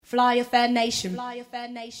Fly Affair Nation.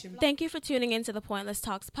 Thank you for tuning into the Pointless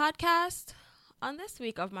Talks podcast. On this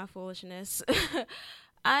week of my foolishness,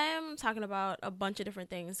 I am talking about a bunch of different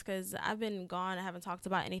things because I've been gone. I haven't talked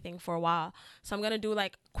about anything for a while. So I'm going to do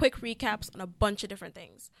like quick recaps on a bunch of different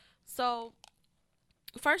things. So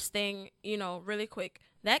first thing, really quick,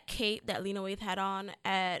 that cape that Lena Waithe had on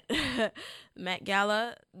at Met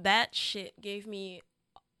Gala, that shit gave me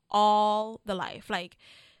all the life. Like,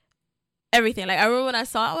 everything. Like, I remember when I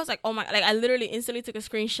saw it, I was like, oh my, like, I literally instantly took a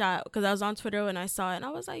screenshot because I was on Twitter when I saw it, and I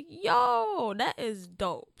was like, yo, that is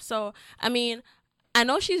dope. So, I mean, I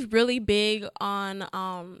know she's really big on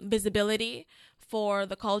visibility for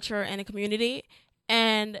the culture and the community,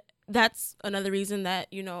 and that's another reason that,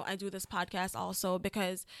 I do this podcast also,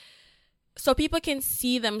 because so people can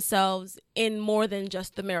see themselves in more than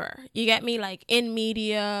just the mirror. You get me? Like, in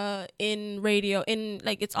media, in radio, in,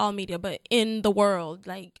 like, it's all media, but in the world,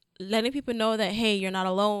 like, letting people know that, hey, you're not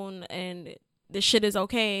alone and this shit is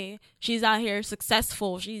okay. She's out here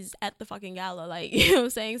successful. She's at the fucking gala. Like, you know what I'm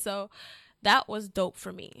saying? So that was dope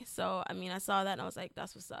for me. So, I mean, I saw that and I was like,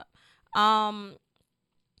 that's what's up.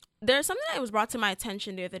 There's something that was brought to my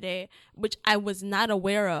attention the other day, which I was not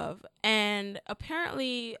aware of. And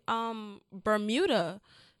apparently, Bermuda,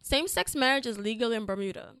 same-sex marriage is legal in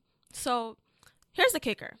Bermuda. So here's the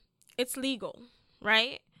kicker. It's legal,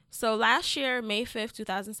 right? So last year, May 5th,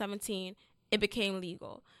 2017, it became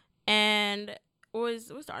legal. And what's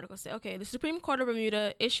the article say? Okay, the Supreme Court of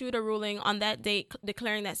Bermuda issued a ruling on that date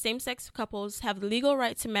declaring that same-sex couples have the legal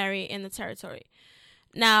right to marry in the territory.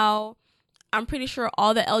 Now, I'm pretty sure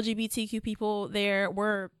all the LGBTQ people there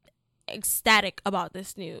were ecstatic about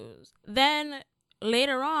this news. Then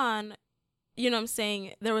later on,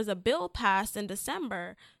 there was a bill passed in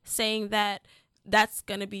December saying that that's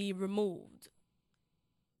going to be removed.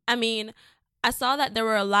 I mean, I saw that there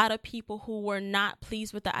were a lot of people who were not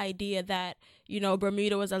pleased with the idea that,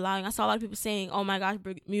 Bermuda was allowing. I saw a lot of people saying, oh my gosh,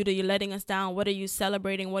 Bermuda, you're letting us down. What are you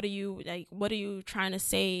celebrating? What are you trying to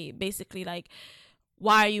say? Basically, like,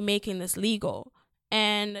 why are you making this legal?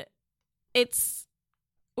 And it's,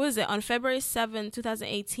 on February 7,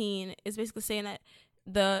 2018, it's basically saying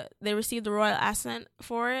that they received the royal assent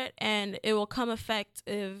for it, and it will come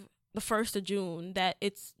effective the 1st of June, that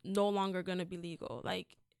it's no longer going to be legal.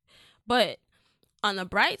 Like, but on the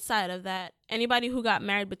bright side of that, anybody who got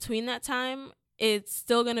married between that time, it's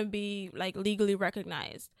still going to be like legally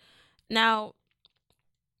recognized. Now,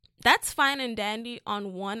 that's fine and dandy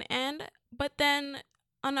on one end, but then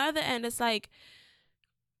on the other end, it's like,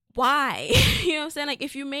 why? You know what I'm saying? Like,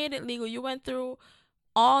 if you made it legal, you went through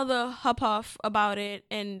all the huff about it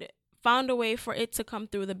and found a way for it to come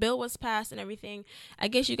through. The bill was passed and everything. I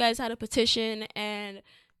guess you guys had a petition and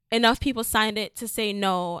enough people signed it to say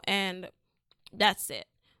no, and that's it.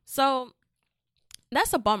 So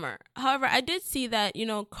that's a bummer. However, I did see that,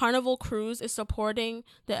 Carnival Cruise is supporting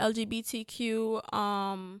the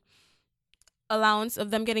LGBTQ allowance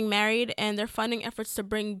of them getting married, and they're funding efforts to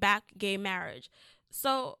bring back gay marriage.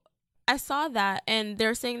 So I saw that, and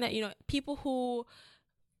they're saying that, people who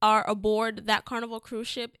are aboard that Carnival cruise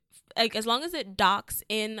ship, like, as long as it docks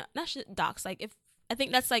in, not just docks, like, if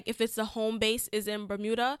it's the home base is in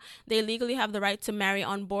Bermuda, they legally have the right to marry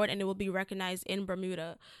on board, and it will be recognized in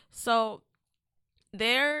Bermuda. So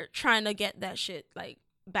they're trying to get that shit, like,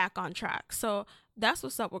 back on track. So that's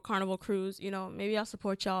what's up with Carnival Cruise. Maybe I'll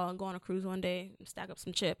support y'all and go on a cruise one day and stack up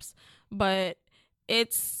some chips. But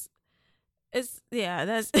it's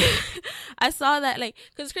that's I saw that, like,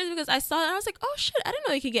 because it's crazy, because I saw it and I was like, oh shit, I didn't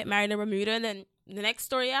know you could get married in Bermuda. And then the next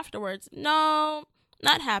story afterwards, no,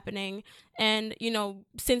 not happening. And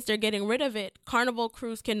since they're getting rid of it, Carnival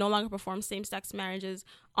Cruise can no longer perform same-sex marriages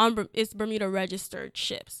on its Bermuda registered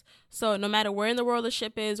ships. So no matter where in the world the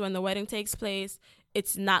ship is when the wedding takes place,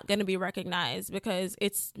 it's not going to be recognized because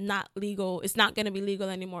it's not legal. It's not going to be legal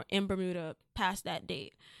anymore in Bermuda past that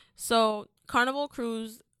date. So Carnival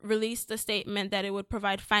Cruise released a statement that it would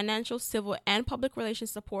provide financial, civil, and public relations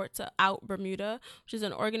support to Out Bermuda, which is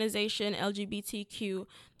an organization, LGBTQ,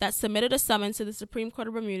 that submitted a summons to the Supreme Court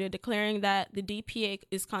of Bermuda declaring that the DPA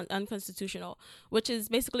is unconstitutional, which is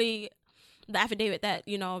basically the affidavit that,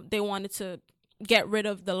 they wanted to get rid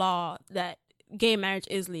of the law that gay marriage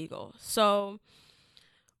is legal. So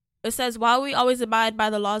it says, while we always abide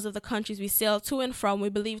by the laws of the countries we sail to and from, we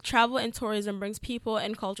believe travel and tourism brings people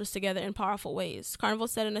and cultures together in powerful ways. Carnival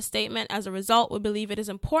said in a statement, as a result, we believe it is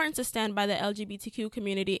important to stand by the LGBTQ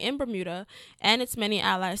community in Bermuda and its many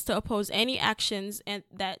allies to oppose any actions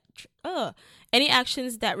that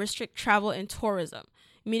restrict travel and tourism.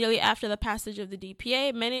 Immediately after the passage of the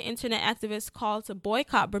DPA, many internet activists called to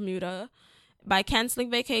boycott Bermuda by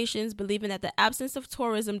canceling vacations, believing that the absence of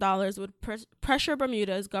tourism dollars would pressure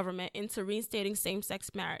Bermuda's government into reinstating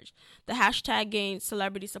same-sex marriage. The hashtag gained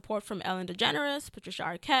celebrity support from Ellen DeGeneres, Patricia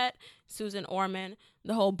Arquette, Susan Orman,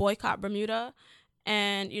 the whole boycott Bermuda.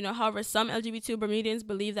 And, however, some LGBT Bermudians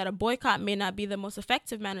believe that a boycott may not be the most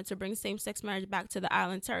effective manner to bring same-sex marriage back to the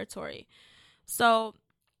island territory. So,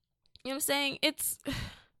 you know what I'm saying? It's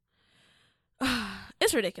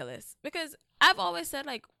ridiculous. Because I've always said,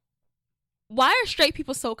 like, why are straight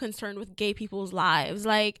people so concerned with gay people's lives?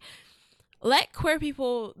 Like, let queer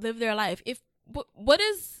people live their life. What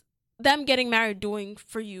is them getting married doing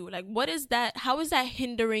for you? Like, what is that? How is that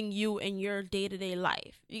hindering you in your day-to-day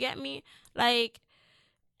life? You get me? Like,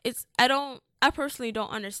 I personally don't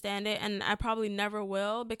understand it, and I probably never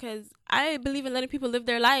will, because I believe in letting people live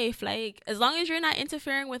their life. Like, as long as you're not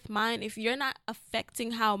interfering with mine, if you're not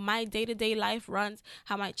affecting how my day-to-day life runs,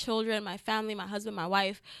 how my children, my family, my husband, my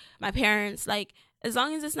wife, my parents, like, as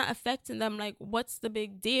long as it's not affecting them, like, what's the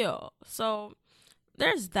big deal? So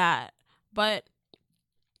there's that. But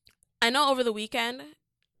I know over the weekend,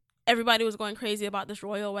 everybody was going crazy about this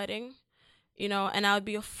royal wedding, and I would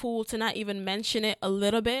be a fool to not even mention it a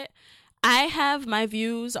little bit. I have my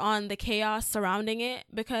views on the chaos surrounding it,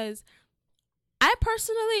 because I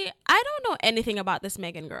don't know anything about this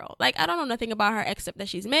Meghan girl. Like, I don't know nothing about her except that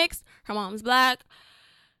she's mixed, her mom's black,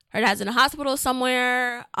 her dad's in a hospital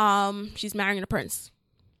somewhere, she's marrying a prince.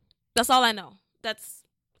 That's all I know. That's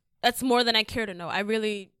more than I care to know. I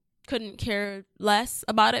really couldn't care less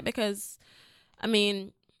about it, because, I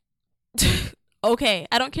mean, okay,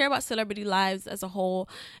 I don't care about celebrity lives as a whole.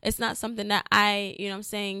 It's not something that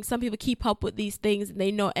some people keep up with these things and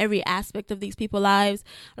they know every aspect of these people's lives.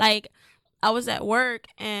 Like, I was at work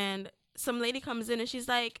and some lady comes in and she's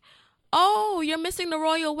like, oh, you're missing the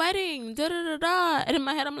royal wedding, da da da da. And in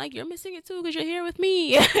my head, I'm like, you're missing it too because you're here with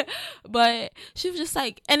me. But she was just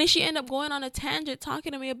like, and then she ended up going on a tangent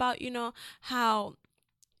talking to me about, how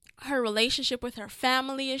her relationship with her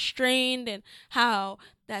family is strained and how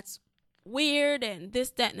that's weird and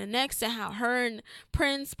this, that, and the next, and how her and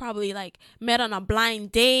Prince probably like met on a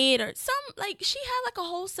blind date or she had like a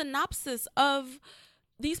whole synopsis of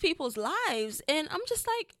these people's lives, and I'm just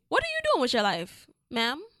like, what are you doing with your life,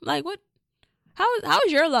 ma'am? Like, what, how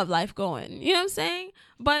is your love life going? You know what I'm saying?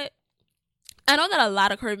 But I know that a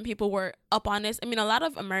lot of Caribbean people were up on this. I mean, a lot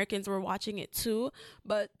of Americans were watching it too,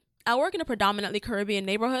 but I work in a predominantly Caribbean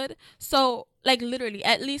neighborhood, so like literally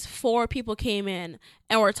at least 4 people came in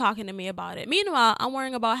and were talking to me about it. Meanwhile, I'm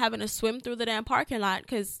worrying about having to swim through the damn parking lot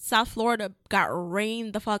because South Florida got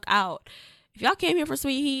rained the fuck out. If y'all came here for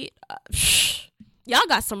sweet heat, y'all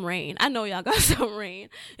got some rain. I know y'all got some rain.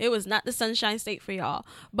 It was not the sunshine state for y'all.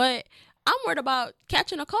 But I'm worried about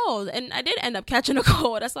catching a cold, and I did end up catching a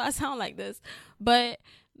cold. That's why I sound like this. But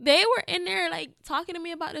they were in there like talking to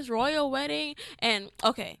me about this royal wedding, and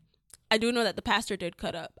okay, I do know that the pastor did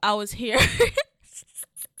cut up. I was here.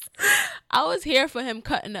 I was here for him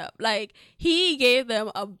cutting up. Like, he gave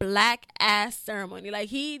them a black ass ceremony. Like,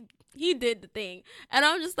 he did the thing. And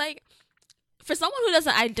I'm just like, for someone who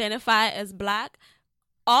doesn't identify as black,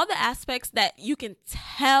 all the aspects that you can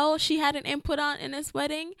tell she had an input on in this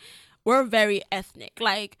wedding were very ethnic.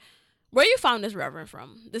 Like, where you found this reverend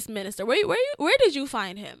from, this minister? Where did you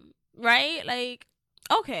find him? Right? Like,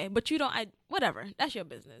 okay, but you don't, whatever, that's your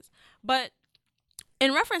business. But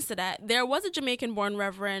in reference to that, there was a Jamaican-born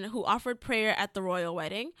reverend who offered prayer at the royal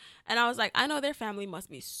wedding, and I was like, I know their family must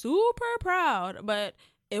be super proud, but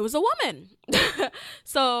it was a woman.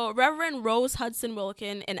 So Reverend Rose Hudson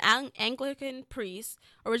Wilkin, an Anglican priest,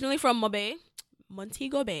 originally from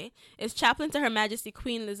Montego Bay, is chaplain to Her Majesty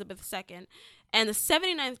Queen Elizabeth II, and the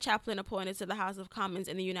 79th chaplain appointed to the House of Commons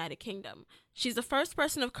in the United Kingdom. She's the first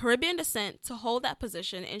person of Caribbean descent to hold that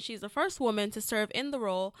position, and she's the first woman to serve in the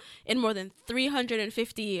role in more than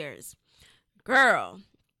 350 years. Girl.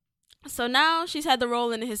 So now she's had the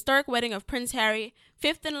role in the historic wedding of Prince Harry,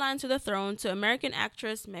 5th in line to the throne, to American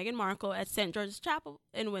actress Meghan Markle at St. George's Chapel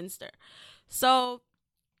in Windsor. So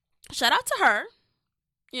shout out to her.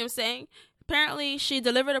 You know what I'm saying? Apparently, she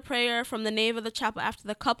delivered a prayer from the nave of the chapel after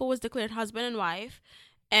the couple was declared husband and wife.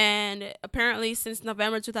 And apparently, since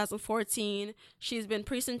November 2014, she's been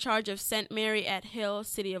priest in charge of St. Mary at Hill,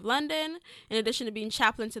 City of London. In addition to being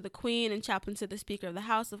chaplain to the Queen and chaplain to the Speaker of the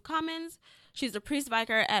House of Commons, she's a priest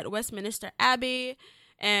vicar at Westminster Abbey.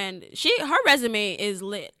 And her resume is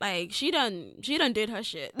lit. Like, she done did her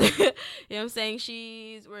shit. You know what I'm saying?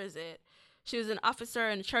 Where is it? She was an officer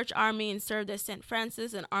in the church army and served at St.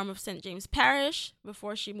 Francis, an arm of St. James Parish,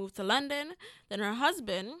 before she moved to London. Then her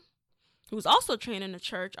husband, who was also trained in the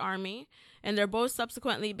church army, and they both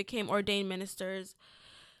subsequently became ordained ministers.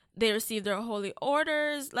 They received their holy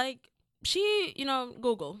orders. Like, she,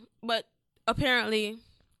 Google. But apparently,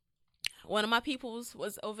 one of my peoples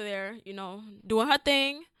was over there, doing her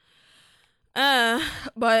thing.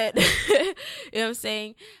 But you know what I'm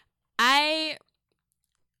saying? I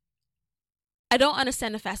don't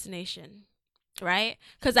understand the fascination, right?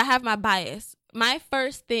 Because I have my bias. My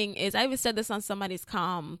first thing is, I even said this on somebody's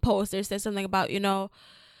post. They said something about,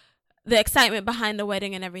 the excitement behind the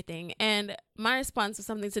wedding and everything. And my response was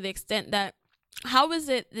something to the extent that, how is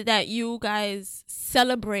it that you guys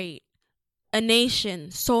celebrate a nation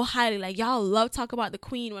so highly? Like, y'all love talk about the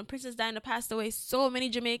queen. When Princess Diana passed away, so many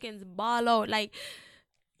Jamaicans ball out. Like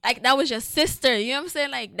that was your sister, you know what I'm saying?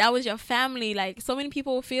 Like, that was your family. Like, so many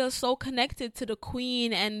people feel so connected to the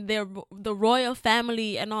queen and the royal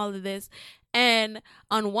family and all of this. And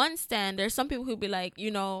on one stand, there's some people who be like,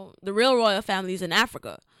 the real royal family is in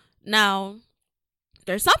Africa. Now,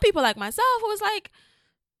 there's some people like myself who was like,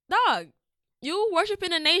 dog, you worship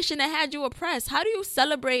in a nation that had you oppressed. How do you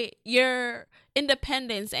celebrate your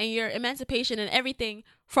independence and your emancipation and everything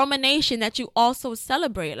from a nation that you also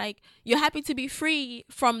celebrate? Like, you're happy to be free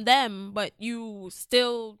from them, but you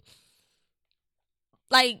still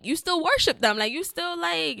worship them. Like, you still,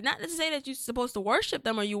 like, not to say that you're supposed to worship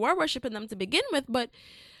them or you were worshiping them to begin with, but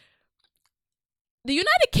the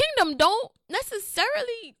United Kingdom don't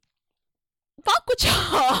necessarily fuck with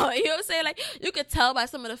y'all. You know what I'm saying? Like, you could tell by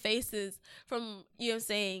some of the faces from, you know what I'm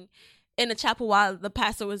saying, in the chapel while the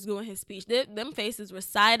pastor was doing his speech. Them faces were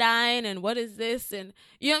side-eyeing and what is this? And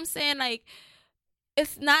you know what I'm saying? Like,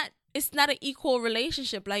 it's not an equal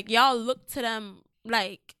relationship. Like, y'all look to them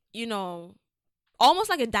like,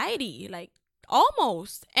 almost like a deity. Like,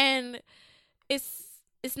 almost. And it's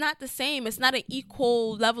not the same. It's not an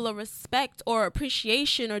equal level of respect or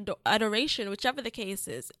appreciation or adoration, whichever the case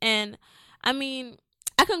is. And I mean,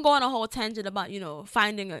 I can go on a whole tangent about,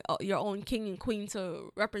 finding your own king and queen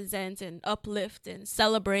to represent and uplift and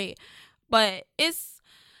celebrate. But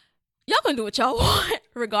y'all can do what y'all want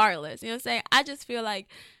regardless. You know what I'm saying? I just feel like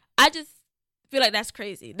that's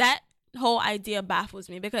crazy. That whole idea baffles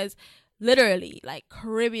me because literally, like,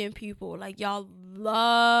 Caribbean people, like, y'all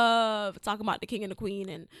love talking about the king and the queen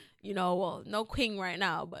and, well, no queen right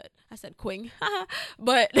now, but I said queen.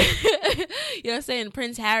 But, you know what I'm saying?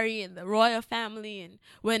 Prince Harry and the royal family, and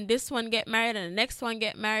when this one get married and the next one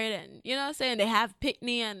get married, and, you know what I'm saying? They have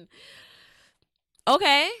picnic and,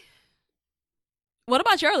 okay. What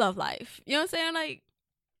about your love life? You know what I'm saying? Like,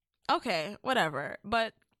 okay, whatever.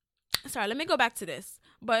 But, sorry, let me go back to this.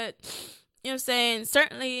 But, you know what I'm saying?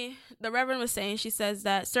 Certainly, the Reverend was saying, she says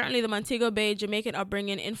that certainly the Montego Bay Jamaican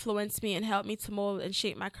upbringing influenced me and helped me to mold and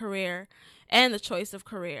shape my career and the choice of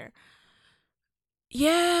career.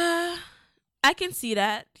 Yeah, I can see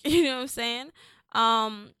that. You know what I'm saying?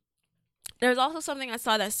 There's also something I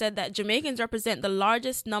saw that said that Jamaicans represent the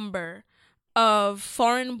largest number of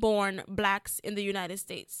foreign-born blacks in the United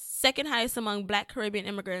States, second highest among black Caribbean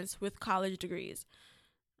immigrants with college degrees.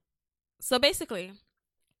 So basically,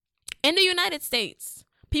 in the United States,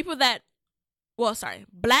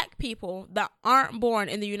 black people that aren't born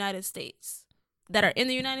in the United States, that are in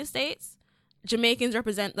the United States, Jamaicans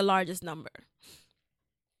represent the largest number.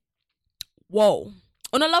 Whoa.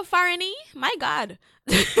 Una love foreigny? My God.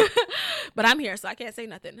 But I'm here, so I can't say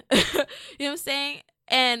nothing. You know what I'm saying?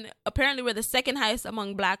 And apparently we're the second highest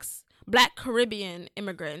among black Caribbean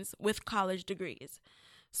immigrants with college degrees.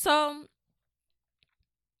 So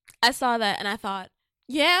I saw that and I thought,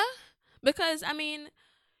 yeah, because, I mean,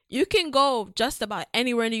 you can go just about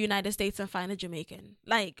anywhere in the United States and find a Jamaican.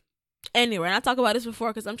 Like, anywhere. And I talked about this before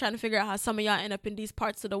because I'm trying to figure out how some of y'all end up in these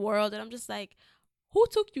parts of the world. And I'm just like, who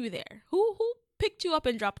took you there? Who picked you up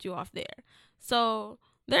and dropped you off there? So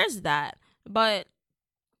there's that. But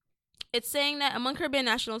it's saying that among Caribbean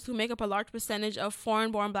nationals who make up a large percentage of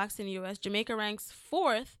foreign-born blacks in the U.S., Jamaica ranks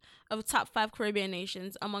 4th of the top 5 Caribbean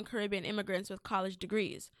nations among Caribbean immigrants with college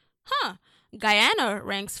degrees. Guyana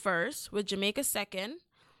ranks 1st, with Jamaica 2nd,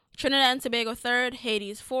 Trinidad and Tobago 3rd, Haiti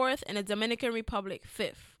is 4th, and the Dominican Republic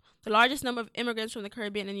 5th. The largest number of immigrants from the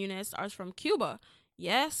Caribbean and United States are from Cuba.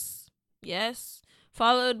 Yes.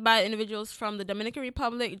 Followed by individuals from the Dominican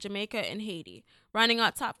Republic, Jamaica, and Haiti. Rounding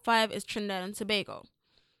out top 5 is Trinidad and Tobago.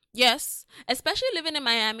 Yes, especially living in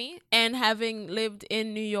Miami and having lived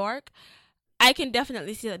in New York, I can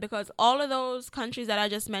definitely see that because all of those countries that I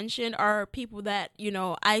just mentioned are people that,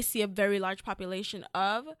 I see a very large population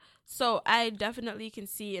of. So I definitely can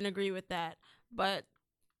see and agree with that. But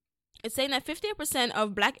it's saying that 58%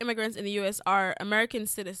 of black immigrants in the U.S. are American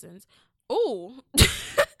citizens. Ooh.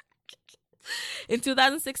 In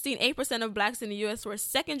 2016, 8% of blacks in the U.S. were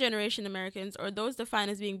second-generation Americans, or those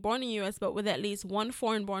defined as being born in the U.S. but with at least one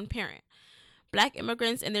foreign-born parent. Black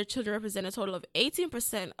immigrants and their children represent a total of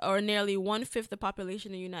 18%, or nearly one-fifth the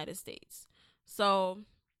population in the United States. So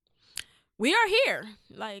we are here.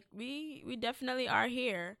 Like, we definitely are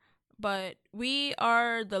here. But we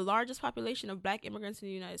are the largest population of black immigrants in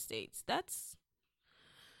the United States. That's...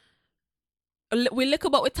 We look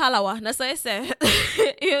about with Talawa. That's what I said. You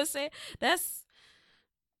know what I'm saying? That's...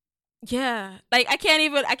 Yeah. Like, I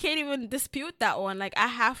can't even dispute that one. Like, I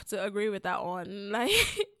have to agree with that one. Like,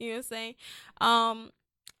 you know what I'm saying?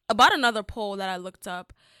 About another poll that I looked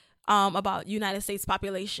up, about United States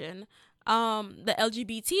population, the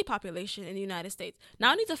LGBT population in the United States.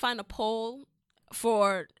 Now I need to find a poll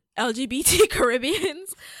for LGBT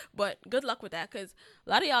Caribbeans, but good luck with that, because a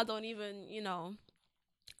lot of y'all don't even,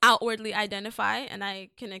 outwardly identify, and I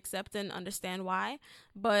can accept and understand why.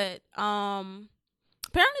 But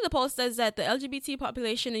apparently the poll says that the LGBT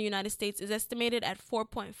population in the United States is estimated at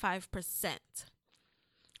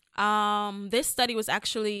 4.5%. This study was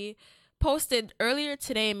actually posted earlier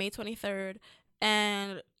today, May 23rd,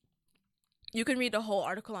 and you can read the whole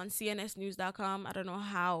article on cnsnews.com. I don't know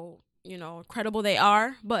how credible they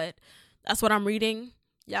are, but that's what I'm reading.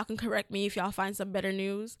 Y'all can correct me if y'all find some better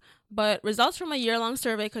news. But results from a year-long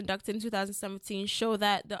survey conducted in 2017 show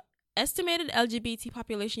that the estimated LGBT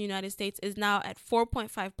population in the United States is now at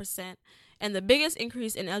 4.5%, and the biggest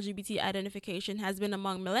increase in LGBT identification has been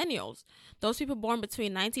among millennials, those people born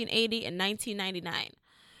between 1980 and 1999.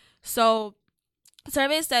 So, the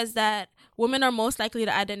survey says that women are most likely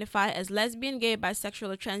to identify as lesbian, gay,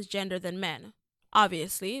 bisexual, or transgender than men.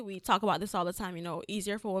 Obviously, we talk about this all the time,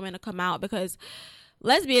 easier for women to come out because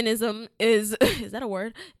lesbianism is that a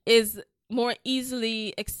word? Is more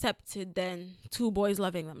easily accepted than two boys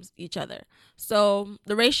loving each other. So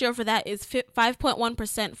the ratio for that is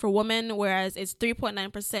 5.1% for women, whereas it's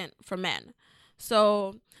 3.9% for men.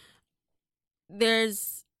 So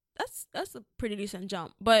that's a pretty decent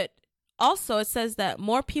jump. But also it says that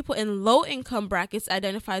more people in low income brackets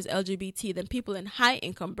identify as LGBT than people in high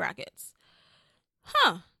income brackets.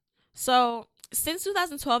 So since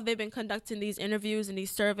 2012, they've been conducting these interviews and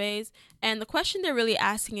these surveys, and the question they're really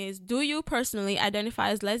asking is, do you personally identify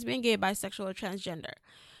as lesbian, gay, bisexual, or transgender?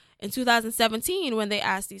 In 2017, when they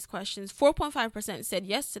asked these questions, 4.5% said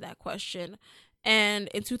yes to that question, and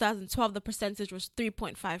in 2012, the percentage was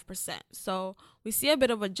 3.5%. So we see a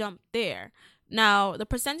bit of a jump there. Now, the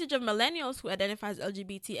percentage of millennials who identify as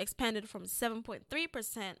LGBT expanded from 7.3%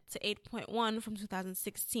 to 8.1% from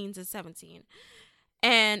 2016 to 17.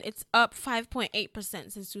 And it's up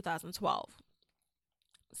 5.8% since 2012.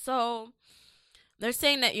 So they're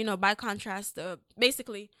saying that, by contrast,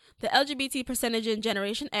 basically the LGBT percentage in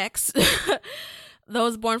Generation X,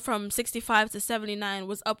 those born from 65 to 79,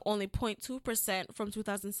 was up only 0.2% from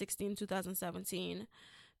 2016 to 2017.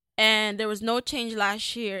 And there was no change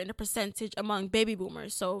last year in the percentage among baby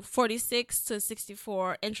boomers. So 46 to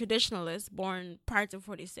 64 and traditionalists born prior to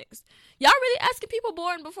 46. Y'all really asking people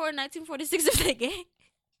born before 1946 if they gay?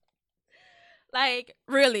 Like,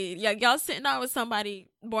 really? Yeah, y'all sitting down with somebody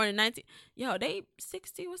born in 19... Yo, they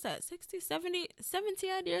 60, what's that? 60, 70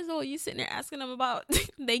 odd years old. You sitting there asking them about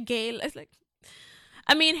they gay. It's like...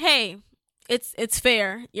 I mean, hey, it's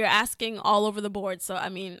fair. You're asking all over the board. So, I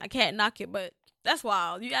mean, I can't knock it, but... That's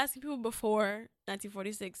wild. You asking people before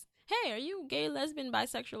 1946, hey, are you gay, lesbian,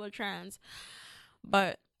 bisexual, or trans?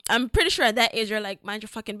 But I'm pretty sure at that age, you're like, mind your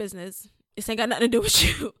fucking business. This ain't got nothing to do with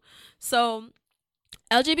you. So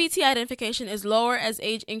LGBT identification is lower as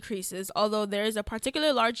age increases, although there is a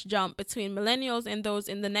particularly large jump between millennials and those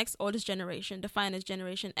in the next oldest generation, defined as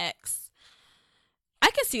Generation X. I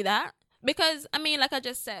can see that because, I mean, like I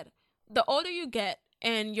just said, the older you get,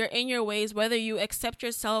 and you're in your ways, whether you accept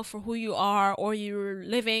yourself for who you are or you're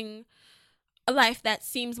living a life that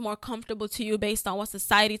seems more comfortable to you based on what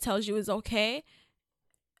society tells you is okay,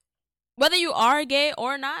 whether you are gay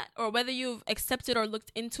or not, or whether you've accepted or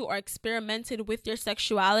looked into or experimented with your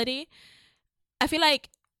sexuality, I feel like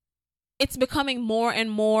it's becoming more and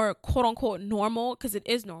more quote unquote normal, because it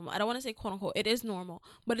is normal. I don't want to say quote unquote, it is normal,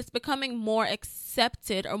 but it's becoming more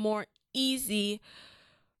accepted or more easy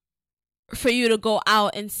for you to go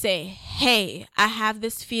out and say, hey, I have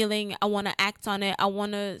this feeling, I want to act on it, I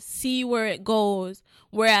want to see where it goes.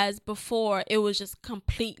 Whereas before, it was just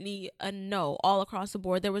completely a no all across the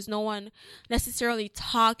board. There was no one necessarily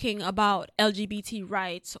talking about LGBT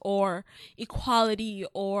rights or equality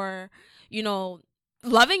or,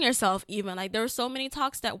 loving yourself even. Like, there were so many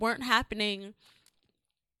talks that weren't happening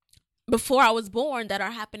before I was born that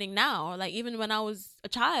are happening now. Like, even when I was a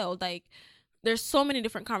child, like, there's so many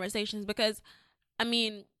different conversations because, I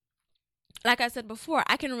mean, like I said before,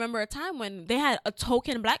 I can remember a time when they had a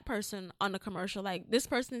token black person on the commercial. Like, this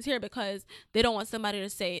person is here because they don't want somebody to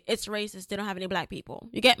say it's racist. They don't have any black people.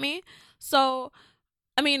 You get me? So,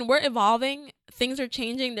 I mean, we're evolving. Things are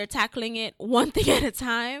changing. They're tackling it one thing at a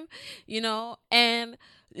time, and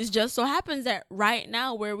it just so happens that right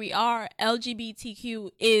now where we are,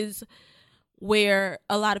 LGBTQ is where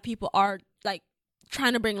a lot of people are, like,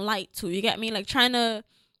 trying to bring light to. You get me? Like, trying to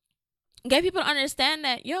get people to understand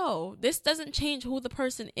that, this doesn't change who the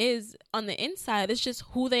person is on the inside. It's just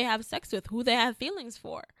who they have sex with, who they have feelings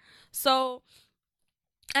for. So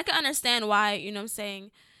I can understand why, I'm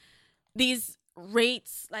saying, these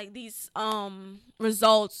rates, like these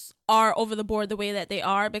results are over the board the way that they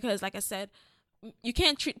are, because like I said, you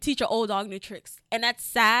can't teach an old dog new tricks, and that's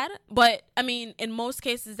sad. But I mean, in most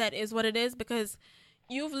cases that is what it is, because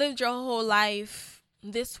you've lived your whole life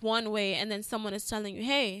this one way, and then someone is telling you,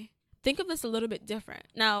 hey, think of this a little bit different.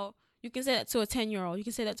 Now, you can say that to a 10-year-old. You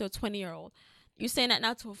can say that to a 20-year-old. You're saying that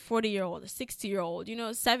now to a 40-year-old, a 60-year-old,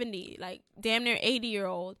 70, like damn near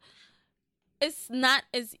 80-year-old. It's not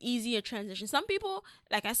as easy a transition. Some people,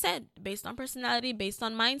 like I said, based on personality, based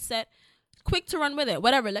on mindset, quick to run with it.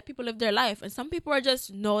 Whatever, let people live their life. And some people are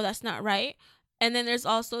just, no, that's not right. And then there's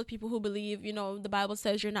also people who believe, the Bible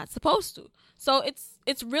says you're not supposed to. So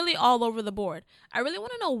it's really all over the board. I really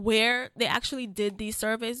want to know where they actually did these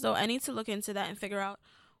surveys, though. I need to look into that and figure out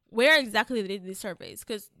where exactly they did these surveys,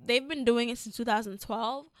 because they've been doing it since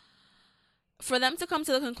 2012. For them to come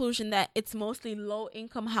to the conclusion that it's mostly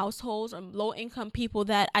low-income households or low-income people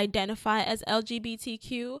that identify as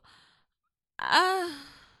LGBTQ,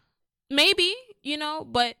 maybe,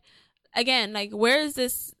 but again, like, where is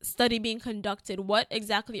this study being conducted? What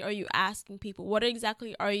exactly are you asking people? What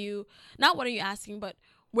exactly are you, not what are you asking, but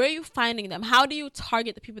where are you finding them? How do you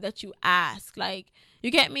target the people that you ask? Like,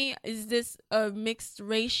 you get me? Is this a mixed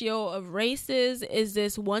ratio of races? Is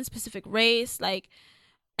this one specific race? Like,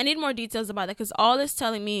 I need more details about that, because all it's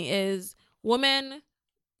telling me is woman,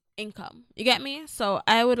 income. You get me? So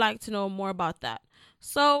I would like to know more about that.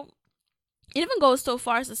 So it even goes so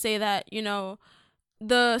far as to say that,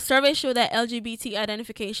 the survey showed that LGBT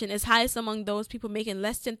identification is highest among those people making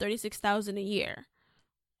less than $36,000 a year.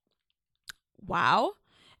 Wow.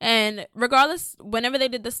 And regardless, whenever they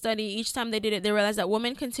did the study, each time they did it, they realized that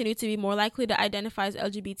women continue to be more likely to identify as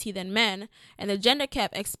LGBT than men, and the gender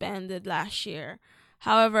gap expanded last year.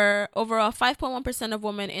 However, overall, 5.1% of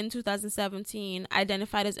women in 2017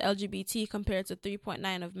 identified as LGBT compared to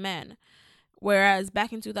 3.9% of men. Whereas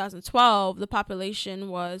back in 2012, the population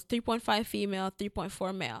was 3.5 female,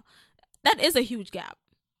 3.4 male. That is a huge gap.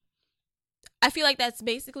 I feel like that's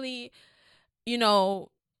basically,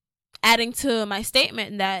 adding to my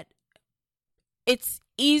statement that it's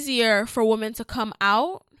easier for women to come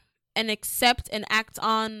out and accept and act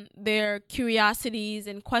on their curiosities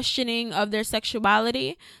and questioning of their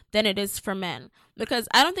sexuality than it is for men. Because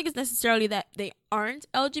I don't think it's necessarily that they aren't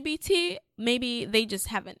LGBT. Maybe they just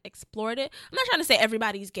haven't explored it. I'm not trying to say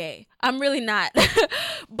everybody's gay. I'm really not.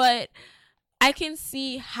 But I can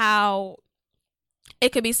see how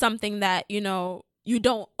it could be something that, you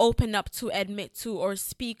don't open up to admit to or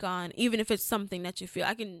speak on, even if it's something that you feel.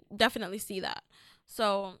 I can definitely see that.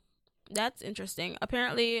 So that's interesting.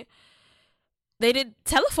 Apparently, they did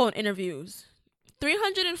telephone interviews.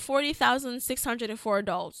 340,604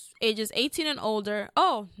 adults, ages 18 and older,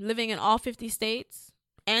 living in all 50 states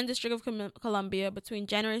and District of Columbia between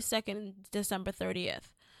January 2nd and December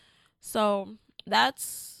 30th. So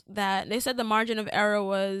that's that. They said the margin of error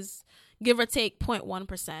was give or take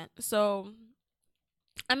 0.1%. So,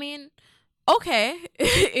 I mean, okay,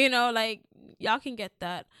 like, y'all can get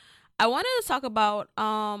that. I wanted to talk about,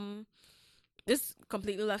 this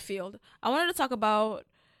completely left field. I wanted to talk about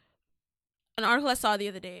an article I saw the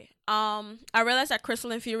other day. I realized that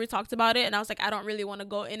Crystal and Fury talked about it, and I was like, I don't really want to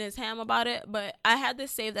go in his ham about it, but I had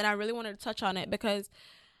this saved and I really wanted to touch on it because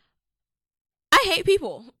I hate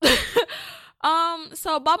people.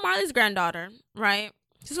 So Bob Marley's granddaughter, right?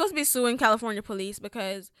 She's supposed to be suing California police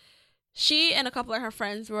because she and a couple of her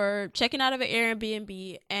friends were checking out of an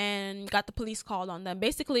Airbnb and got the police called on them,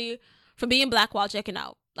 basically for being black while checking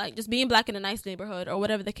out, like just being black in a nice neighborhood or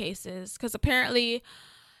whatever the case is. Because apparently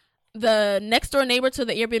the next door neighbor to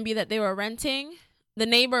the Airbnb that they were renting, the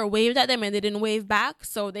neighbor waved at them and they didn't wave back,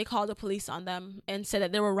 so they called the police on them and said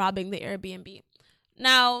that they were robbing the Airbnb.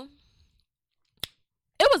 Now,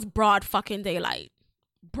 it was broad fucking daylight.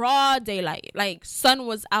 Broad daylight. Like, sun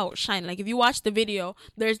was out shining. Like, if you watch the video,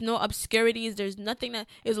 there's no obscurities. There's nothing that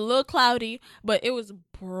is a little cloudy, but it was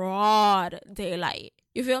broad daylight.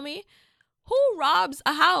 You feel me? Who robs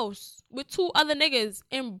a house with 2 other niggas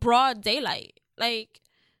in broad daylight? Like,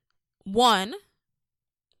 one,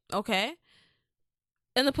 okay?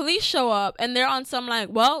 And the police show up and they're on some like,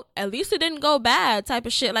 well, at least it didn't go bad type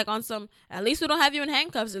of shit. Like on some, at least we don't have you in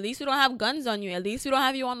handcuffs. At least we don't have guns on you. At least we don't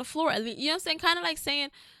have you on the floor. At least, you know what I'm saying? Kind of like saying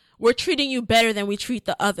we're treating you better than we treat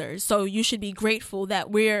the others. So you should be grateful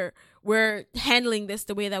that we're handling this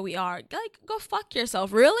the way that we are. Like, go fuck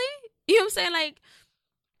yourself. Really? You know what I'm saying? Like,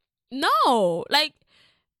 no. Like,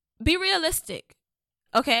 be realistic.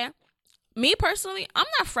 Okay? Me personally, I'm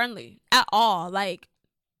not friendly at all. Like,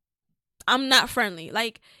 I'm not friendly.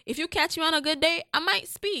 Like, if you catch me on a good day, I might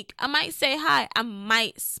speak. I might say hi. I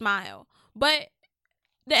might smile. But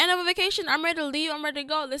the end of a vacation, I'm ready to leave. I'm ready to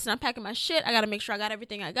go. Listen, I'm packing my shit. I got to make sure I got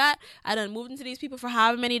everything I got. I done moved into these people for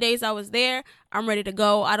however many days I was there. I'm ready to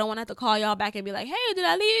go. I don't want to have to call y'all back and be like, hey, did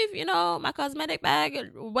I leave, you know, my cosmetic bag?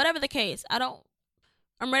 Or whatever the case.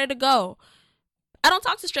 I'm ready to go. I don't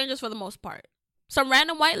talk to strangers for the most part. Some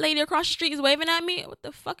random white lady across the street is waving at me. What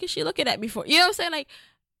the fuck is she looking at me for? You know what I'm saying? Like,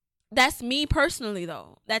 that's me personally,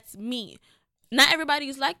 though. That's me. Not everybody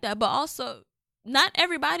is like that, but also not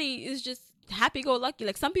everybody is just happy-go-lucky.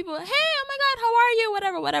 Like, some people, hey, oh my God, how are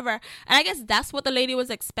you? Whatever. And I guess that's what the lady was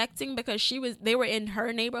expecting because they were in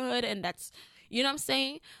her neighborhood, and that's, you know what I'm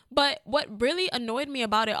saying? But what really annoyed me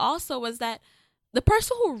about it also was that the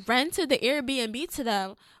person who rented the Airbnb to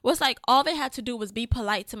them was like, all they had to do was be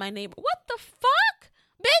polite to my neighbor. What the fuck?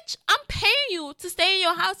 Bitch, I'm paying you to stay in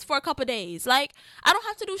your house for a couple days. Like, I don't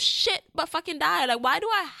have to do shit but fucking die. Like, why do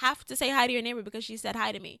I have to say hi to your neighbor because she said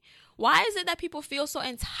hi to me? Why is it that people feel so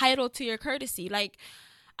entitled to your courtesy? Like,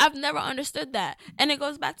 I've never understood that. And it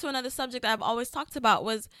goes back to another subject that I've always talked about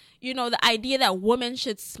was, you know, the idea that women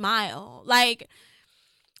should smile. Like,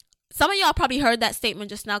 some of y'all probably heard that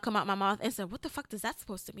statement just now come out my mouth and said, what the fuck does that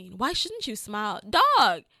supposed to mean? Why shouldn't you smile?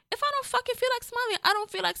 Dog, if I don't fucking feel like smiling, I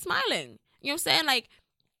don't feel like smiling. You know what I'm saying? Like,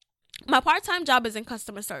 my part-time job is in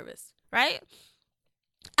customer service, right?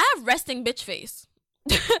 I have resting bitch face.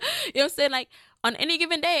 You know what I'm saying? Like, on any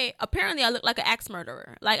given day, apparently I look like an axe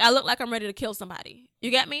murderer. Like, I look like I'm ready to kill somebody. You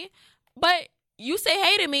get me? But you say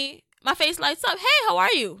hey to me, my face lights up. Hey, how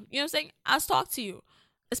are you? You know what I'm saying? I'll talk to you.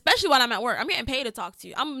 Especially while I'm at work. I'm getting paid to talk to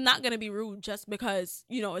you. I'm not going to be rude just because,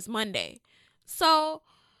 you know, it's Monday. So,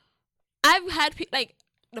 I've had, like,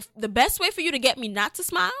 the best way for you to get me not to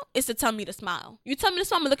smile is to tell me to smile. You tell me to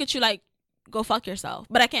smile, I'm gonna look at you like, go fuck yourself.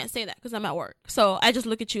 But I can't say that because I'm at work. So I just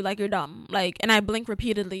look at you like you're dumb. Like, and I blink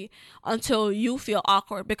repeatedly until you feel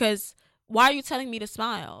awkward because why are you telling me to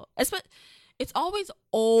smile? It's always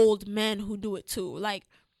old men who do it too. Like,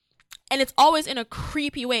 and it's always in a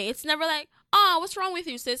creepy way. It's never like, oh, what's wrong with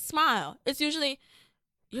you, sis? Smile. It's usually,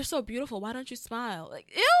 you're so beautiful. Why don't you smile? Like,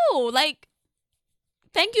 ew. Like,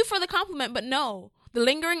 thank you for the compliment, but no. The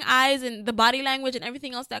lingering eyes and the body language and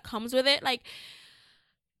everything else that comes with it. Like,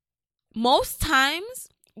 most times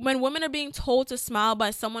when women are being told to smile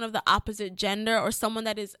by someone of the opposite gender or someone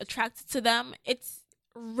that is attracted to them, it's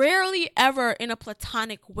rarely ever in a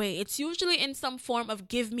platonic way. It's usually in some form of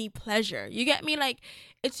give me pleasure. You get me? Like,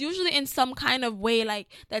 it's usually in some kind of way like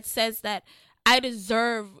that says that I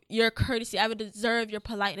deserve your courtesy. I would deserve your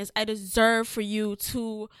politeness. I deserve for you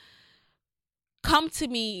to come to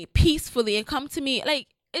me peacefully and come to me. Like,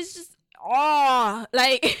 it's just,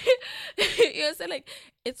 like, you know what I'm saying? Like,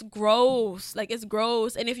 it's gross. Like, it's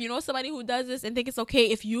gross. And if you know somebody who does this and think it's okay,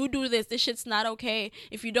 if you do this shit's not okay.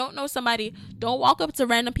 If you don't know somebody, don't walk up to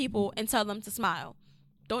random people and tell them to smile.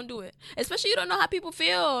 Don't do it. Especially you don't know how people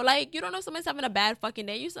feel. Like, you don't know somebody's having a bad fucking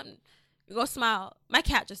day. You go smile. My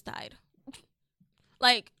cat just died.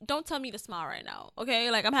 Like, don't tell me to smile right now, okay?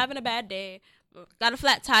 Like, I'm having a bad day. Got a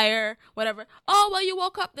flat tire, whatever. Oh, well, you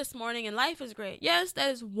woke up this morning and life is great. Yes, that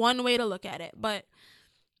is one way to look at it, but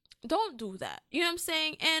don't do that. You know what I'm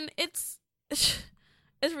saying? And it's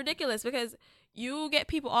ridiculous because you get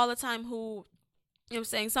people all the time who, you know what I'm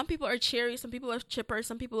saying, some people are cheery, some people are chipper,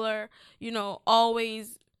 some people are, you know,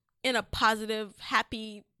 always in a positive,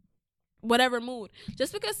 happy, whatever mood.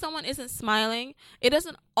 Just because someone isn't smiling, it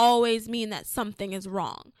doesn't always mean that something is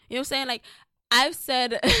wrong. You know what I'm saying? Like, I've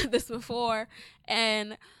said this before,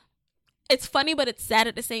 and it's funny, but it's sad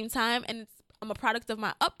at the same time, and I'm a product of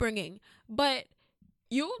my upbringing. But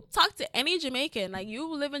you talk to any Jamaican, like, you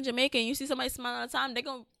live in Jamaica and you see somebody smiling all the time, they're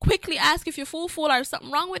going to quickly ask if you're fool or something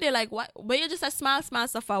wrong with it. Like, what? Where you just a smile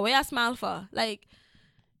so far? Where you smile for? Like,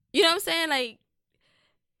 you know what I'm saying? Like,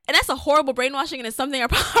 and that's a horrible brainwashing, and it's something I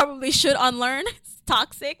probably should unlearn. It's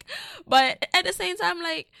toxic. But at the same time,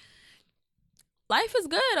 like, life is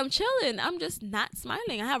good. I'm chilling. I'm just not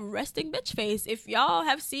smiling. I have resting bitch face. If y'all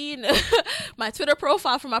have seen my Twitter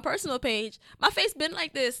profile from my personal page, my face been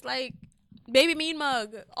like this. Like, Baby mean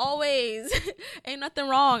mug, always. Ain't nothing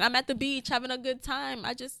wrong. I'm at the beach having a good time.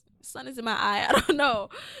 Sun is in my eye. I don't know.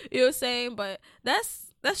 You know what I'm saying? But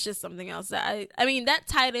that's just something else that I mean, that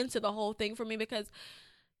tied into the whole thing for me, because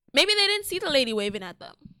maybe they didn't see the lady waving at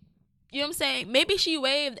them. You know what I'm saying? Maybe she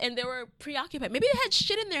waved and they were preoccupied. Maybe they had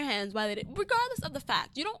shit in their hands while they did. Regardless of the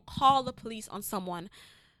fact, you don't call the police on someone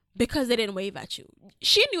because they didn't wave at you.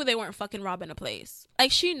 She knew they weren't fucking robbing a place.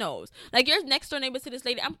 Like, she knows. Like, your next door neighbor to this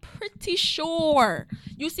lady, I'm pretty sure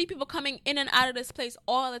you see people coming in and out of this place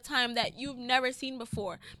all the time that you've never seen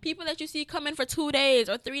before. People that you see come in for 2 days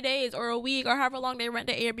or 3 days or a week or however long they rent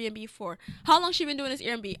the Airbnb for. How long she been doing this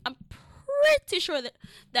Airbnb? I'm pretty sure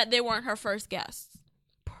that they weren't her first guests.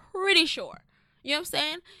 Pretty sure. You know what I'm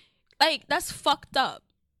saying? Like, that's fucked up.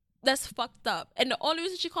 That's fucked up. And the only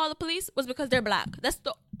reason she called the police was because they're black. That's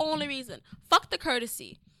the only reason. Fuck the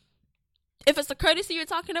courtesy. If it's the courtesy you're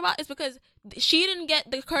talking about, it's because she didn't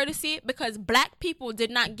get the courtesy because black people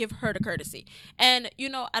did not give her the courtesy. And, you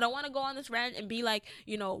know, I don't want to go on this rant and be like,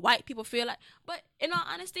 you know, white people feel like, but in all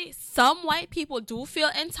honesty, some white people do feel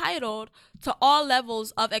entitled to all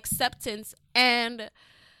levels of acceptance and,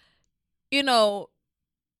 you know,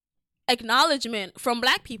 acknowledgement from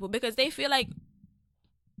black people, because they feel like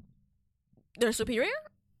they're superior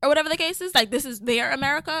or whatever the case is. Like, this is their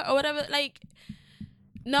America or whatever. Like,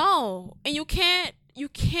 no. And you can't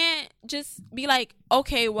just be like,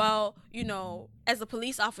 okay, well, you know, as a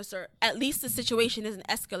police officer, at least the situation isn't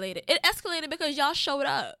escalated. It escalated because y'all showed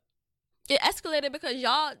up. It escalated because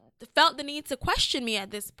y'all felt the need to question me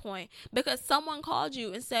at this point, because someone called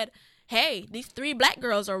you and said, hey, these 3 black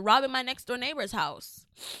girls are robbing my next door neighbor's house.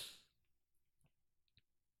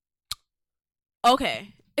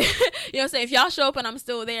 Okay. You know what I'm saying? If y'all show up and I'm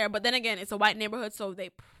still there, but then again, it's a white neighborhood, so they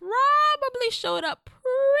probably showed up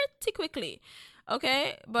pretty quickly.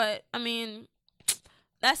 Okay? But, I mean,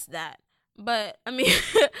 that's that. But, I mean,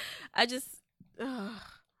 I just,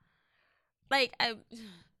 like, I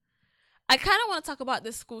kind of want to talk about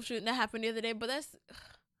this school shooting that happened the other day, but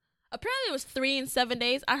apparently it was 3 in 7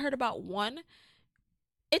 days. I heard about 1.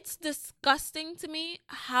 It's disgusting to me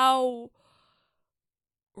how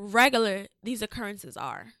regular these occurrences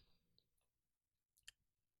are.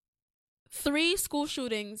 3 school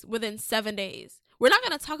shootings within 7 days. We're not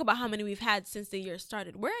going to talk about how many we've had since the year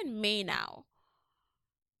started. We're in May now.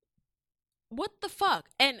 What the fuck?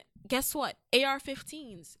 And guess what?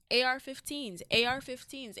 AR-15s, AR-15s,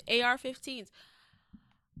 AR-15s, AR-15s.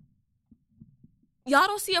 Y'all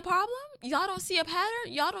don't see a problem? Y'all don't see a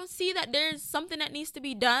pattern? Y'all don't see that there's something that needs to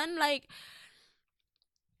be done? Like,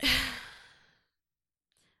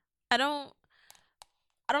 I don't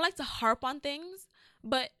like to harp on things,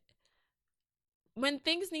 but when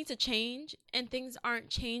things need to change and things aren't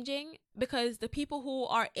changing because the people who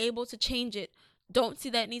are able to change it don't see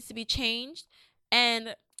that it needs to be changed,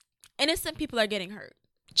 and innocent people are getting hurt.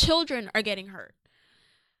 Children are getting hurt.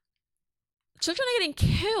 Children are getting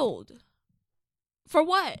killed. For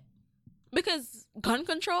what? Because gun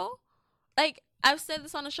control? Like, I've said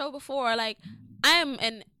this on the show before, like, I am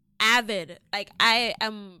an avid, like, I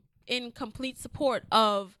am in complete support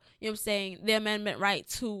of, you know what I'm saying, the amendment right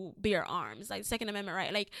to bear arms, like Second Amendment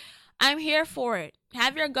right. Like, I'm here for it.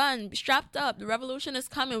 Have your gun, be strapped up. The revolution is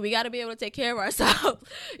coming. We got to be able to take care of ourselves.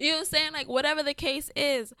 You know what I'm saying? Like, whatever the case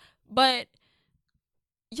is. But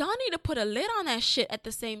y'all need to put a lid on that shit at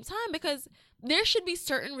the same time, because there should be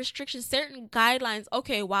certain restrictions, certain guidelines.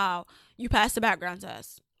 Okay, wow, you passed the background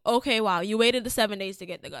test. Okay, wow, you waited the 7 days to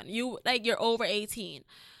get the gun. You're over 18.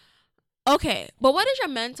 Okay, but what is your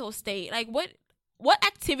mental state? Like, what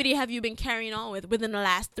activity have you been carrying on within the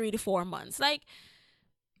last 3 to 4 months? Like,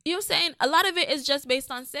 you know what I'm saying? A lot of it is just based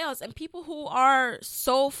on sales, and people who are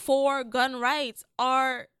so for gun rights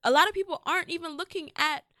a lot of people aren't even looking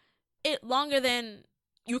at it longer than,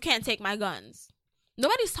 you can't take my guns.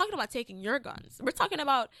 Nobody's talking about taking your guns. We're talking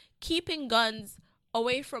about keeping guns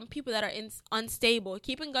away from people that are unstable,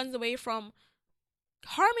 keeping guns away from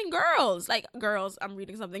harming girls. Like, girls, I'm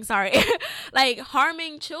reading something, sorry. Like,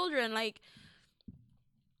 harming children. Like,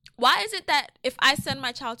 why is it that if I send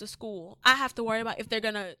my child to school, I have to worry about if they're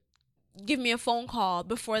gonna give me a phone call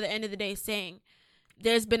before the end of the day saying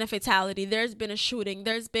there's been a fatality, there's been a shooting,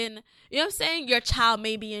 there's been, you know what I'm saying, your child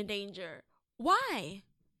may be in danger? Why?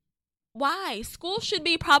 School should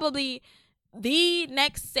be probably the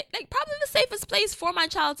probably the safest place for my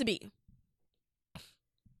child to be. You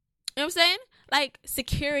know what I'm saying? Like,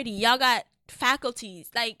 security, y'all got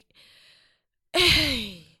faculties. Like,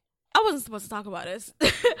 I wasn't supposed to talk about this.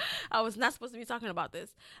 I was not supposed to be talking about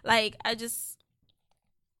this. Like,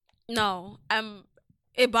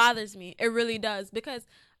 it bothers me. It really does. Because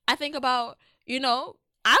I think about, you know,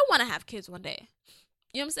 I want to have kids one day.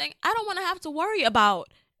 You know what I'm saying? I don't want to have to worry about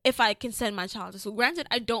if I can send my child to school. Granted,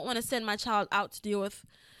 I don't want to send my child out to deal with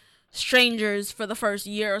strangers for the first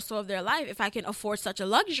year or so of their life if I can afford such a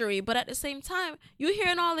luxury. But at the same time, you're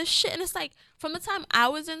hearing all this shit, and it's like, from the time I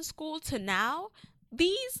was in school to now,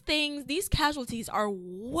 these casualties are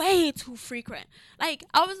way too frequent. Like,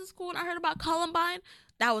 I was in school and I heard about Columbine.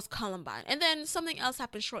 That was Columbine. And then something else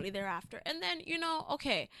happened shortly thereafter. And then,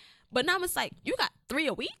 okay. But now it's like, you got 3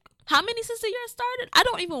 a week? How many since the year started? I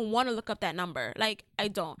don't even want to look up that number. Like, I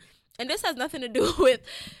don't. And this has nothing to do with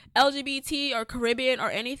LGBT or Caribbean or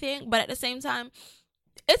anything. But at the same time,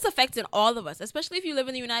 it's affecting all of us, especially if you live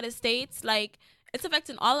in the United States. Like, it's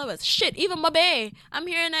affecting all of us. Shit, even my bae. I'm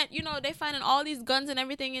hearing that, they finding all these guns and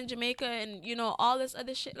everything in Jamaica and, all this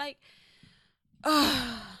other shit. Like,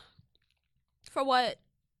 for what?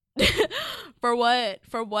 For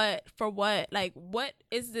what? Like, what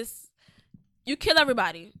is this? You kill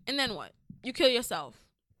everybody, and then what? You kill yourself.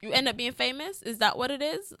 You end up being famous? Is that what it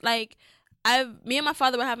is? Like, me and my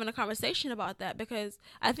father were having a conversation about that, because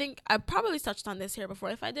I think I probably touched on this here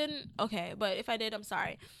before. If I didn't, okay. But if I did, I'm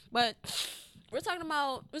sorry. But we're talking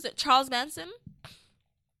about, was it Charles Manson?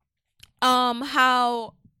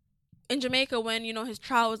 How in Jamaica, when, his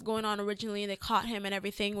trial was going on originally, and they caught him and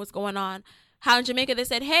everything was going on, how in Jamaica they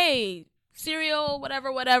said, hey, serial,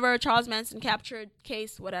 whatever, Charles Manson captured,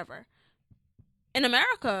 case, whatever. In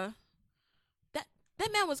America,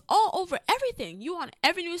 that man was all over everything. You on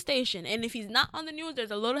every news station. And if he's not on the news,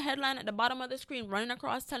 there's a little headline at the bottom of the screen running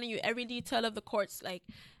across telling you every detail of the courts, like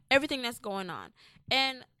everything that's going on.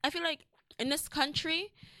 And I feel like in this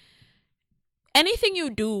country, anything you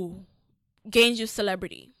do gains you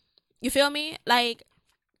celebrity. You feel me? Like,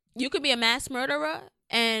 you could be a mass murderer,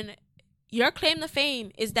 and your claim to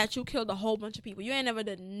fame is that you killed a whole bunch of people. You ain't never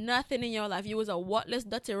done nothing in your life. You was a worthless,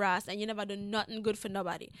 dirty ras, and you never done nothing good for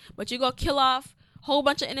nobody. But you go kill off a whole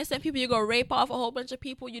bunch of innocent people. You go rape off a whole bunch of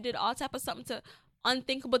people. You did all type of something to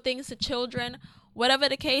unthinkable things to children. Whatever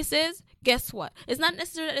the case is, guess what? It's not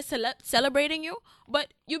necessarily that they're celebrating you,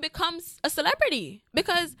 but you become a celebrity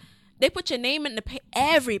because they put your name in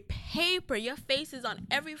every paper. Your face is on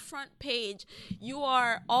every front page. You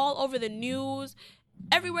are all over the news.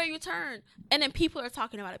 Everywhere you turn, and then people are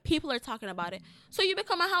talking about it. So you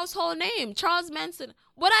become a household name. Charles Manson.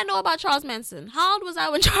 What I know about Charles Manson? How old was I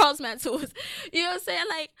when Charles Manson was? You know what I'm saying?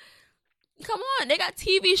 Like, come on. They got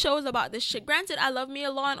TV shows about this shit. Granted, I love me a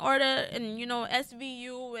Law and Order and,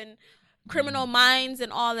 SVU and Criminal Minds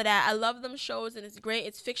and all of that. I love them shows, and it's great.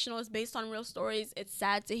 It's fictional. It's based on real stories. It's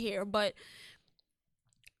sad to hear, but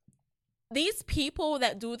these people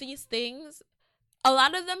that do these things, a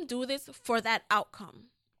lot of them do this for that outcome.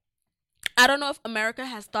 I don't know if America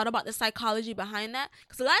has thought about the psychology behind that,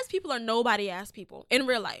 because a lot of people are nobody ass people in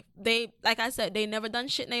real life. They, like I said, they never done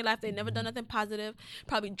shit in their life. They never done nothing positive.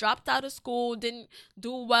 Probably dropped out of school, didn't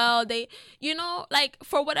do well. They, like,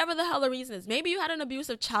 for whatever the hell the reason is. Maybe you had an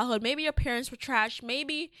abusive childhood. Maybe your parents were trash.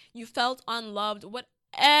 Maybe you felt unloved.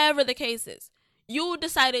 Whatever the case is, you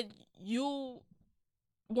decided you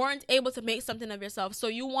weren't able to make something of yourself. So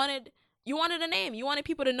you wanted a name. You wanted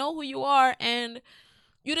people to know who you are, and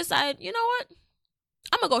you decide, you know what?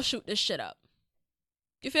 I'm going to go shoot this shit up.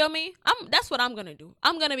 You feel me? That's what I'm going to do.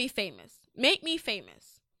 I'm going to be famous. Make me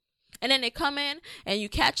famous. And then they come in and you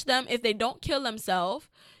catch them. If they don't kill themselves,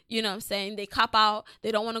 you know what I'm saying? They cop out.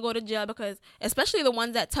 They don't want to go to jail, because especially the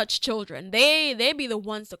ones that touch children, they be the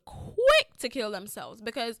ones to quick to kill themselves,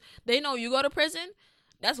 because they know you go to prison.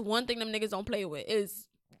 That's one thing them niggas don't play with is,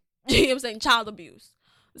 you know what I'm saying, child abuse.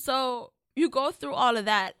 So you go through all of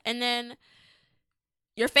that, and then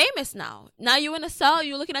you're famous now. Now you in a cell,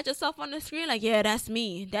 you're looking at yourself on the screen like, yeah, that's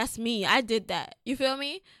me. I did that. You feel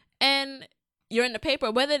me? And you're in the paper.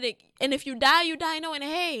 And if you die, knowing,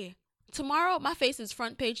 hey, tomorrow my face is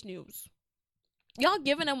front page news. Y'all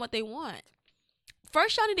giving them what they want.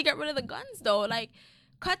 First, y'all need to get rid of the guns, though. Like,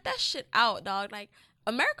 cut that shit out, dog. Like,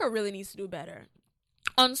 America really needs to do better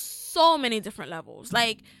on so many different levels.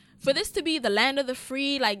 Like, for this to be the land of the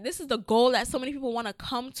free, like, this is the goal that so many people want to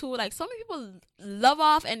come to. Like, so many people love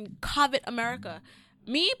off and covet America.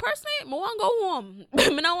 Me, personally, I want to go home.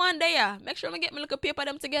 I don't want there. Make sure I get me look at paper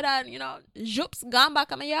them together and, joops, gone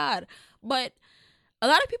back in my yard. But a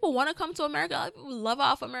lot of people want to come to America. A lot of people love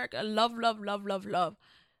off America. Love.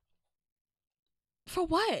 For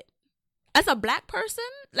what? As a black person,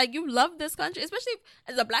 like, you love this country, especially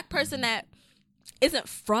as a black person that isn't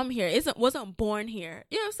from here, wasn't born here.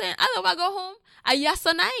 You know what I'm saying? I love I go home. Yeah,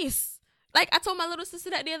 so nice. Like, I told my little sister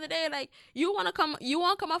that the other day, like, you want to come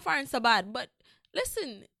out far and so bad, but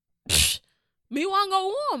listen, Me want to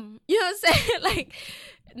go home. You know what I'm saying? Like,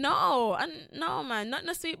 no, no, man. Nothing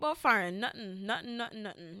to sweet but foreign.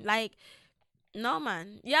 Nothing. Like, no,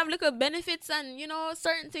 man. You have little benefits and,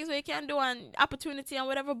 certain things where you can do and opportunity and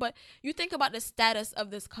whatever, but you think about the status of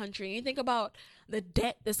this country. You think about the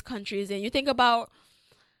debt this country is in. You think about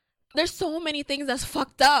there's so many things that's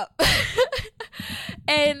fucked up.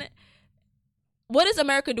 And what is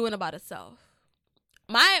America doing about itself?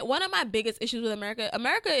 One of my biggest issues with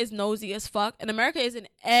America is nosy as fuck, and America is in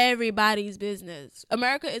everybody's business.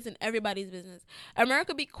 America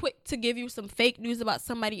be quick to give you some fake news about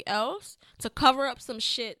somebody else to cover up some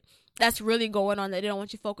shit that's really going on that they don't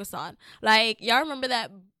want you to focus on. Like, y'all remember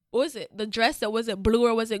that, what was it? The dress that, was it blue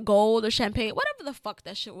or was it gold or champagne? Whatever the fuck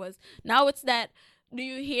that shit was. Now it's that, do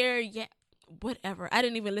you hear, yeah, whatever. I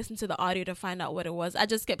didn't even listen to the audio to find out what it was. I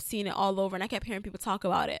just kept seeing it all over and I kept hearing people talk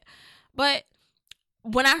about it. But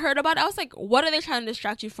when I heard about it, I was like, what are they trying to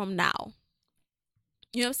distract you from now?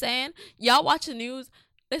 You know what I'm saying? Y'all watch the news.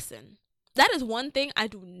 Listen, that is one thing I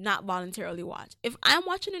do not voluntarily watch. If I'm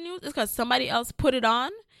watching the news, it's because somebody else put it on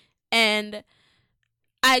and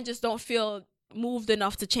I just don't feel moved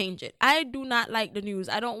enough to change it. I do not like the news.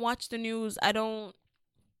 I don't watch the news.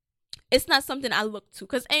 It's not something I look to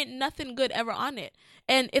because ain't nothing good ever on it.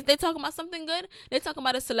 And if they talk about something good, they're talking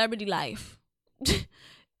about a celebrity life.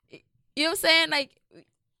 You know what I'm saying? Like,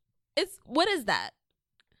 what is that?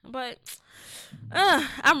 But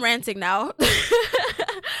I'm ranting now.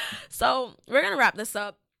 So we're gonna wrap this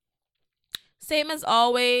up. Same as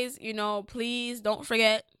always, please don't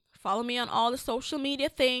forget, follow me on all the social media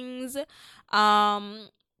things. We're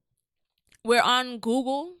on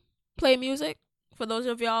Google Play Music. For those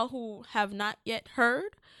of y'all who have not yet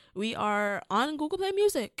heard, we are on Google Play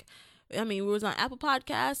Music. I mean, we was on Apple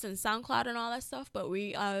Podcasts and SoundCloud and all that stuff, but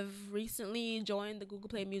we have recently joined the Google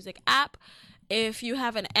Play Music app. If you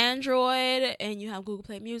have an Android and you have Google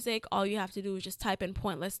Play Music, all you have to do is just type in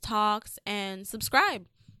Pointless Talks and subscribe.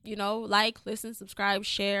 Like, listen, subscribe,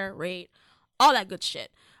 share, rate, all that good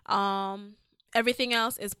shit. Everything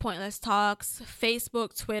else is Pointless Talks: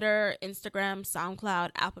 Facebook, Twitter, Instagram,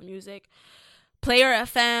 SoundCloud, Apple Music, Player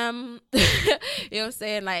FM. You know what I'm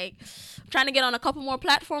saying? Like, I'm trying to get on a couple more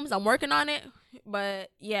platforms. I'm working on it. But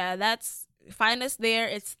yeah, find us there.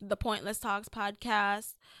 It's the Pointless Talks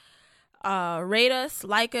podcast. Rate us,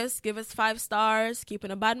 like us, give us 5 stars. Keeping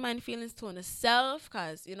a bad mind feelings to oneself,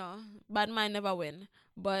 because bad mind never win.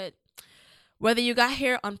 But whether you got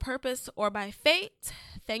here on purpose or by fate,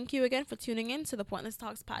 thank you again for tuning in to the Pointless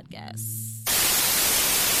Talks podcast.